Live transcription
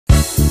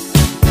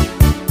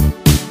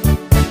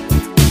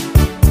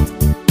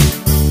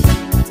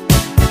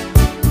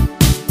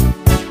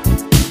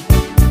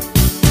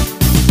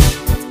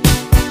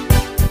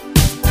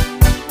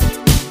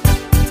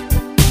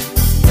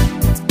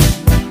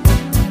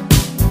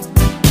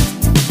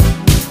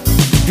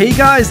Hey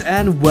guys,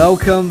 and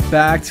welcome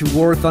back to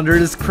War Thunder.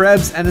 It is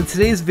Krebs, and in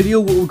today's video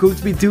what we're going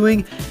to be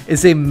doing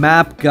is a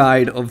map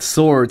guide of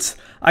sorts.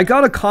 I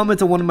got a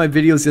comment on one of my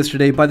videos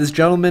yesterday by this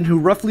gentleman who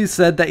roughly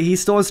said that he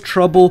still has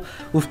trouble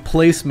with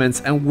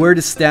placements and where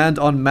to stand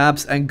on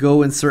maps and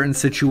go in certain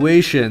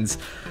situations.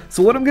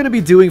 So what I'm going to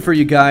be doing for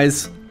you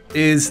guys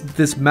is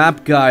this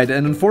map guide,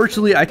 and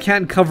unfortunately I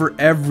can't cover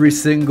every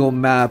single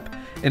map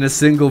in a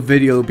single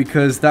video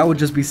because that would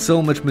just be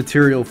so much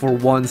material for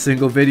one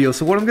single video.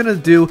 So what I'm gonna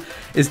do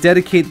is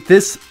dedicate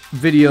this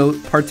video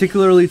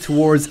particularly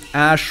towards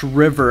Ash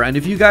River, and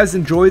if you guys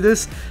enjoy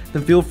this,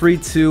 then feel free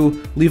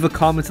to leave a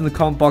comment in the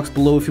comment box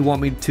below if you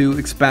want me to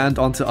expand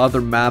onto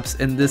other maps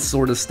in this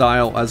sort of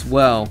style as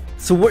well.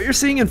 So what you're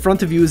seeing in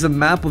front of you is a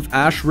map of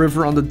Ash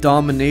River on the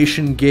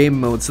domination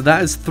game mode. So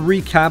that is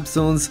 3 cap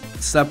zones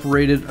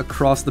separated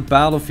across the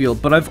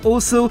battlefield, but I've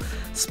also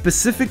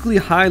specifically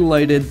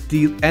highlighted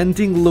the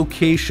ending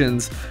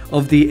locations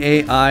of the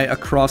AI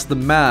across the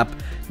map.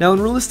 Now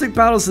in realistic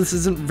battles this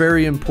isn't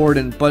very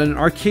important, but in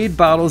arcade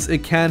battles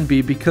it can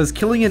be, because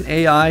killing an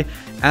AI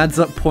adds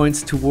up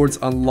points towards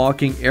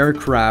unlocking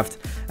aircraft.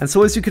 And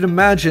so as you can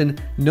imagine,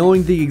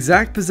 knowing the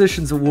exact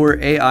positions of where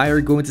AI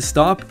are going to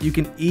stop, you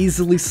can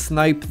easily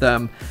snipe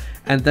them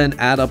and then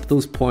add up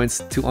those points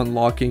to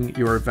unlocking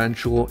your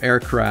eventual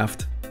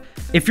aircraft.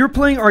 If you're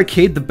playing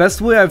arcade, the best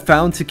way I've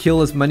found to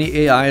kill as many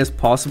AI as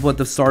possible at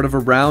the start of a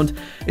round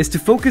is to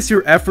focus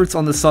your efforts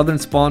on the southern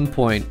spawn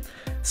point.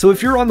 So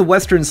if you're on the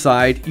western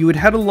side, you would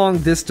head along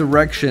this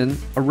direction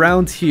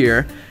around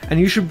here, and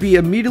you should be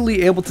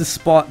immediately able to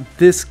spot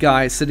this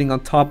guy sitting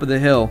on top of the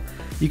hill.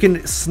 You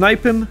can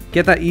snipe him,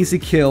 get that easy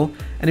kill,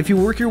 and if you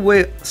work your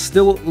way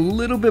still a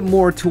little bit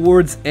more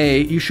towards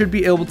A, you should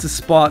be able to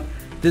spot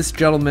this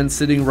gentleman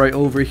sitting right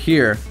over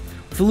here.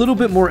 With a little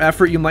bit more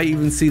effort, you might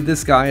even see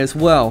this guy as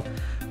well.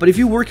 But if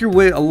you work your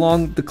way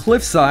along the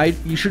cliffside,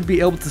 you should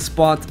be able to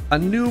spot a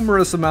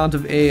numerous amount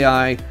of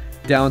AI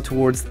down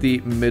towards the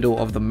middle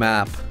of the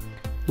map.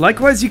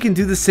 Likewise, you can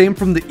do the same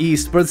from the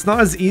east, but it's not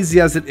as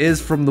easy as it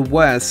is from the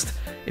west.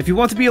 If you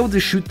want to be able to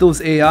shoot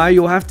those AI,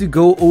 you'll have to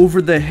go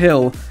over the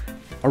hill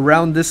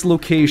around this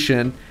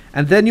location,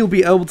 and then you'll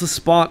be able to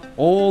spot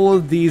all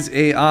of these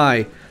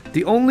AI.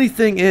 The only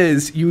thing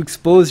is, you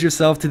expose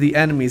yourself to the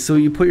enemy, so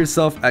you put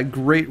yourself at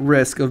great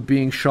risk of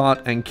being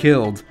shot and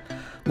killed.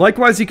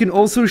 Likewise, you can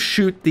also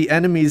shoot the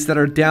enemies that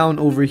are down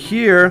over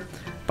here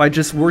by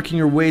just working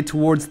your way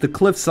towards the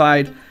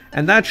cliffside,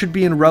 and that should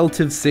be in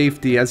relative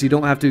safety as you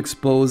don't have to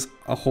expose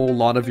a whole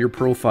lot of your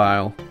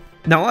profile.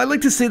 Now, I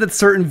like to say that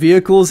certain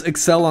vehicles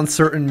excel on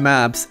certain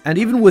maps, and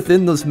even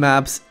within those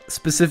maps,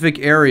 specific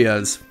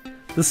areas.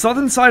 The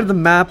southern side of the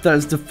map that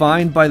is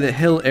defined by the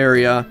hill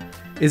area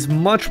is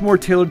much more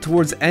tailored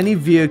towards any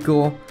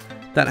vehicle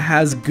that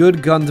has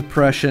good gun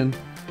depression,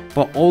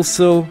 but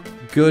also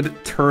good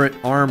turret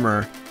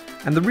armor.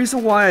 And the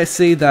reason why I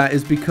say that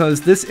is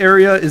because this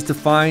area is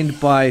defined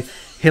by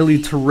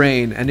hilly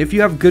terrain, and if you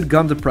have good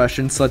gun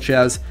depression, such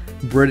as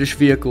British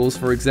vehicles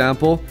for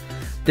example,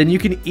 then you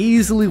can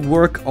easily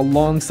work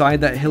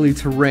alongside that hilly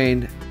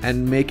terrain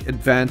and make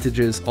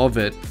advantages of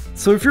it.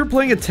 So if you're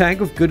playing a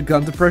tank with good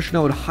gun depression, I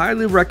would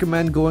highly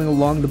recommend going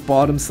along the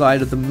bottom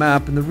side of the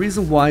map, and the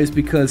reason why is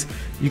because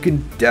you can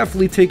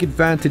definitely take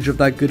advantage of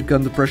that good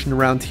gun depression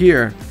around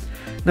here.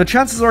 Now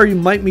chances are you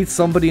might meet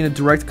somebody in a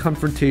direct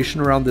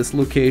confrontation around this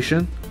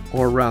location,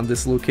 or around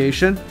this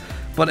location,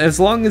 but as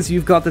long as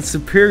you've got the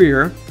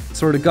superior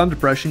sort of gun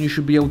depression, you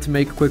should be able to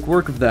make quick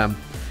work of them.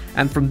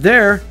 And from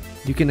there,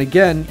 you can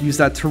again use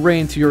that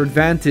terrain to your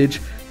advantage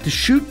to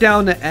shoot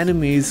down the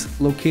enemies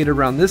located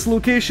around this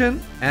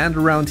location and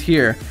around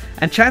here.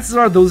 And chances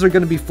are those are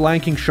going to be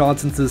flanking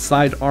shots into the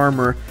side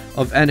armor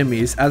of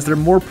enemies, as they're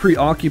more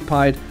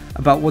preoccupied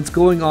about what's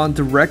going on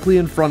directly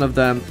in front of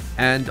them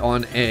and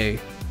on A.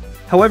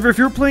 However, if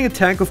you're playing a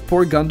tank with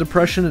poor gun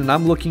depression, and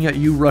I'm looking at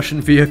you Russian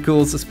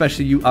vehicles,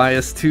 especially you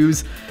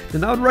IS-2s,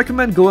 then I would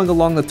recommend going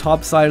along the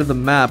top side of the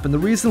map. And the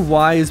reason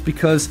why is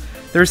because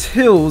there's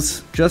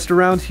hills just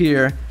around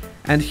here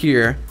and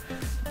here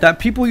that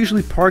people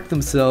usually park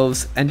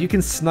themselves, and you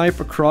can snipe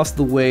across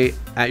the way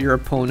at your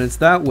opponents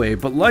that way.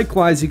 But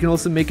likewise, you can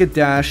also make a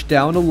dash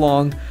down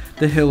along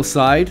the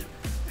hillside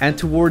and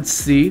towards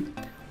C,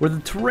 where the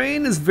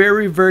terrain is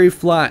very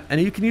flat, and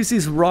you can use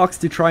these rocks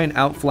to try and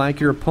outflank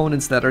your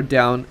opponents that are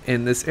down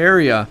in this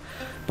area.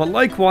 But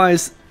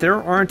likewise,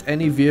 there aren't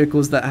any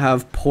vehicles that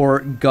have poor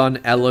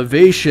gun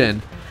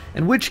elevation,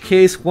 in which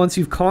case once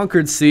you've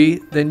conquered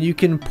C, then you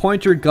can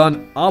point your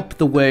gun up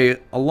the way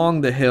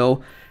along the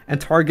hill and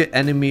target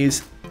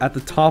enemies at the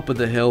top of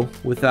the hill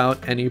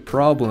without any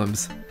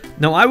problems.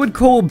 Now I would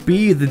call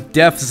B the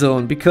death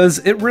zone, because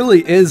it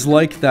really is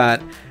like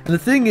that. And the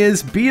thing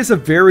is, B is a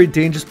very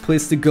dangerous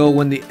place to go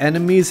when the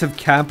enemies have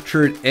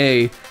captured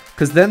A,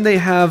 because then they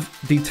have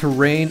the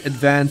terrain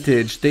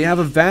advantage. They have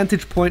a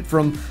vantage point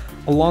from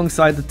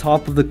alongside the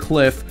top of the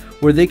cliff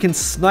where they can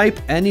snipe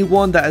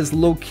anyone that is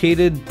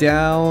located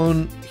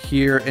down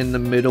here in the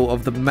middle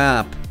of the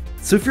map.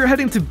 So if you're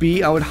heading to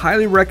B, I would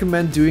highly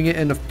recommend doing it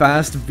in a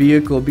fast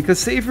vehicle, because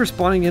say if you're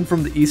spawning in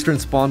from the eastern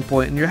spawn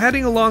point and you're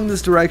heading along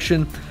this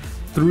direction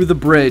through the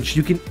bridge,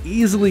 you can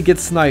easily get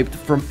sniped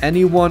from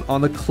anyone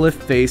on the cliff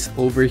face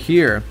over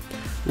here.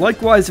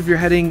 Likewise, if you're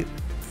heading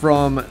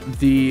from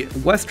the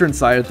western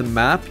side of the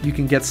map, you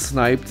can get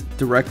sniped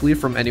directly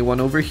from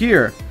anyone over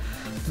here.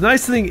 The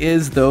nice thing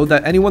is though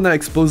that anyone that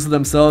exposes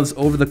themselves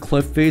over the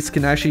cliff face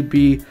can actually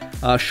be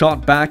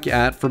shot back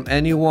at from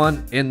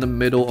anyone in the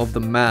middle of the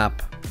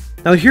map.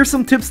 Now here's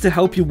some tips to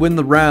help you win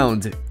the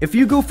round. If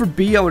you go for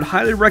B, I would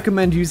highly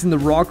recommend using the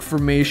rock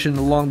formation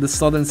along the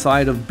southern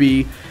side of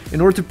B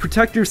in order to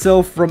protect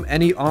yourself from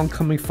any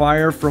oncoming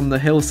fire from the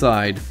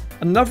hillside.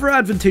 Another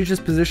advantageous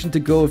position to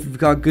go if you've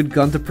got good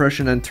gun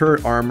depression and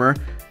turret armor,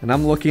 and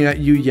I'm looking at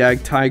you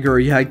Yag Tiger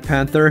or Yag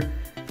Panther,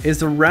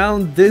 is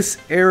around this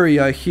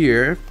area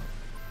here,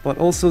 but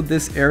also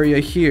this area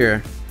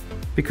here,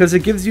 because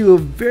it gives you a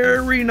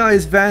very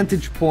nice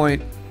vantage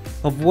point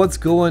of what's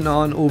going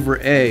on over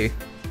A.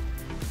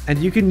 And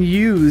you can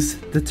use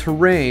the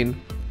terrain,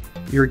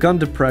 your gun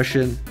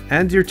depression,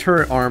 and your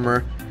turret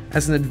armor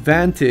as an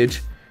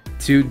advantage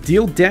to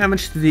deal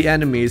damage to the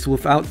enemies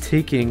without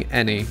taking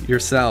any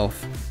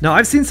yourself. Now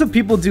I've seen some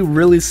people do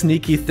really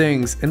sneaky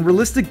things. In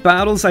realistic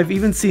battles, I've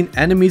even seen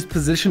enemies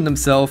position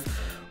themselves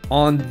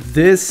on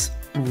this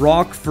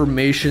rock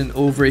formation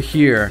over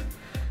here.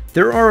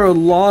 There are a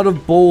lot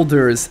of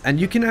boulders, and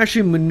you can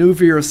actually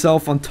maneuver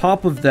yourself on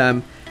top of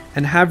them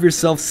and have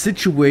yourself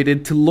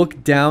situated to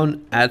look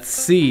down at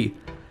C.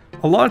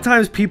 A lot of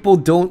times people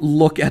don't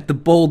look at the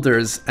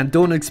boulders and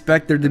don't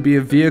expect there to be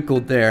a vehicle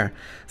there.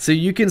 So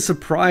you can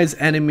surprise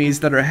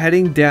enemies that are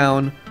heading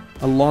down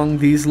along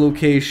these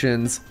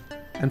locations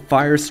and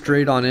fire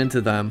straight on into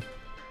them.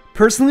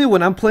 Personally,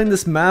 when I'm playing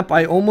this map,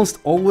 I almost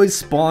always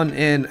spawn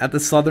in at the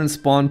southern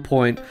spawn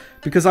point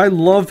because I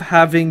love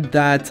having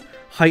that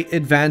height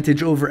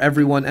advantage over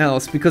everyone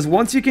else, because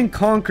once you can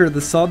conquer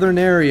the southern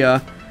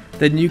area,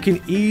 then you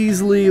can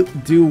easily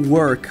do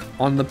work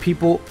on the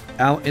people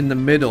out in the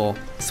middle.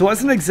 So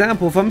as an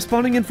example, if I'm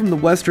spawning in from the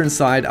western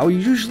side, I'll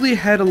usually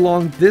head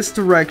along this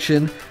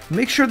direction,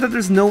 make sure that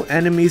there's no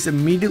enemies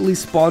immediately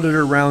spotted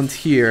around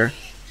here,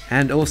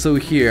 and also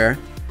here.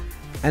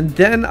 And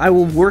then I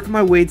will work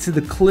my way to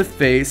the cliff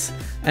face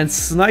and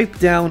snipe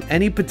down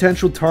any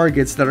potential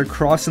targets that are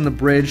crossing the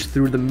bridge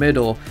through the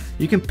middle.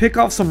 You can pick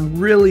off some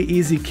really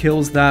easy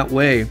kills that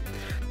way.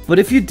 But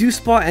if you do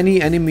spot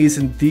any enemies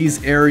in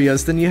these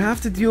areas, then you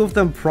have to deal with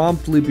them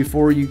promptly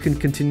before you can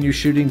continue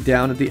shooting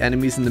down at the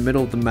enemies in the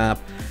middle of the map.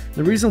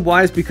 The reason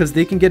why is because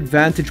they can get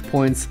vantage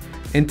points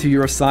into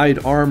your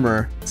side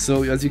armor.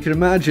 So as you can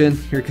imagine,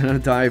 you're gonna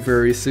die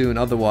very soon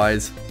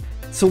otherwise.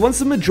 So once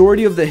the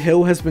majority of the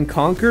hill has been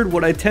conquered,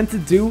 what I tend to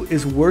do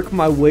is work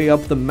my way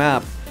up the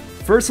map.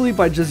 Firstly,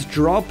 by just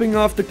dropping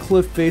off the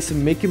cliff face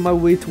and making my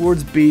way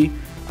towards B.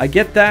 I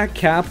get that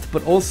capped,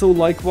 but also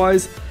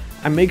likewise,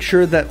 I make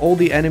sure that all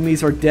the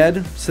enemies are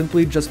dead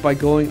simply just by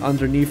going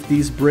underneath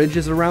these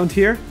bridges around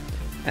here.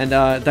 And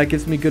that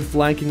gives me good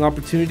flanking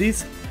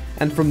opportunities.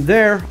 And from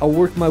there, I'll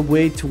work my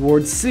way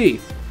towards C.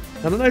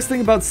 Now the nice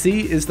thing about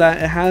C is that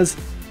it has,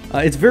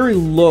 it's very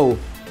low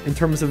in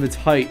terms of its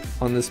height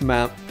on this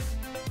map.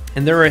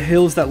 And there are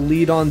hills that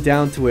lead on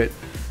down to it.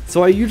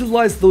 So I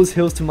utilize those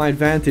hills to my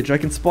advantage. I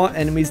can spot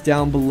enemies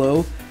down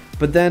below,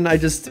 but then I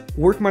just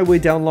work my way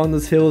down along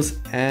those hills,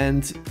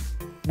 and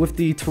with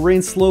the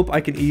terrain slope,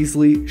 I can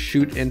easily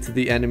shoot into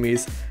the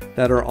enemies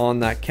that are on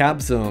that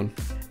cap zone.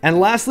 And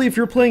lastly, if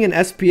you're playing an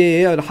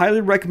SPAA, I'd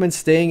highly recommend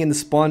staying in the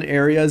spawn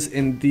areas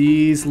in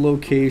these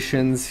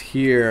locations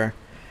here.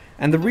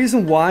 And the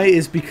reason why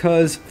is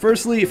because,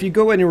 firstly, if you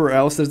go anywhere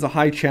else, there's a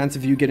high chance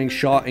of you getting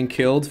shot and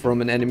killed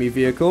from an enemy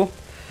vehicle.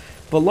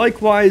 But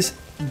likewise,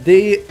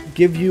 they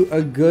give you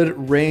a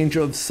good range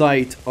of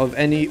sight of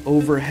any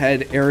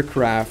overhead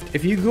aircraft.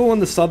 If you go on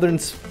the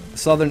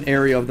southern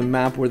area of the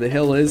map where the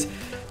hill is,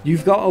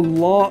 you've got a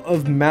lot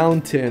of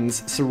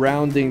mountains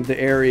surrounding the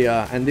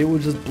area, and they will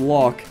just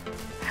block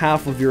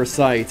half of your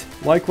sight.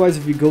 Likewise,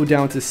 if you go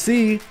down to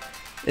C,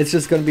 it's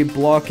just going to be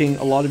blocking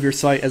a lot of your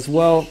sight as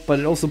well, but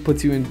it also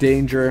puts you in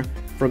danger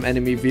from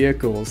enemy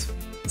vehicles.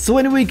 So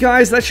anyway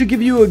guys, that should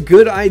give you a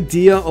good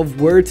idea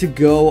of where to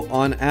go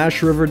on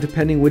Ash River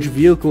depending which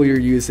vehicle you're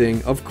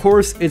using. Of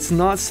course, it's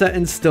not set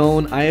in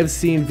stone. I have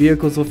seen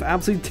vehicles with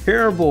absolutely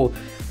terrible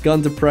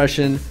gun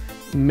depression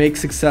make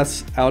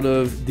success out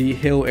of the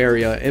hill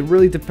area. It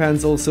really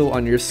depends also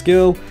on your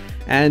skill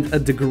and a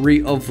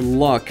degree of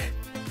luck.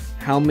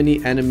 How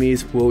many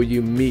enemies will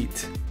you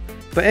meet?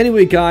 But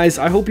anyway guys,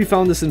 I hope you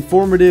found this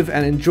informative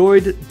and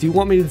enjoyed. Do you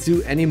want me to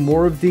do any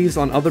more of these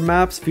on other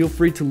maps? Feel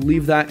free to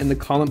leave that in the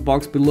comment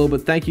box below.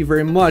 But thank you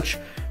very much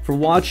for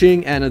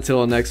watching, and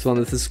until the next one,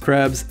 this is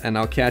Krebs, and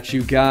I'll catch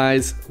you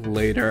guys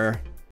later.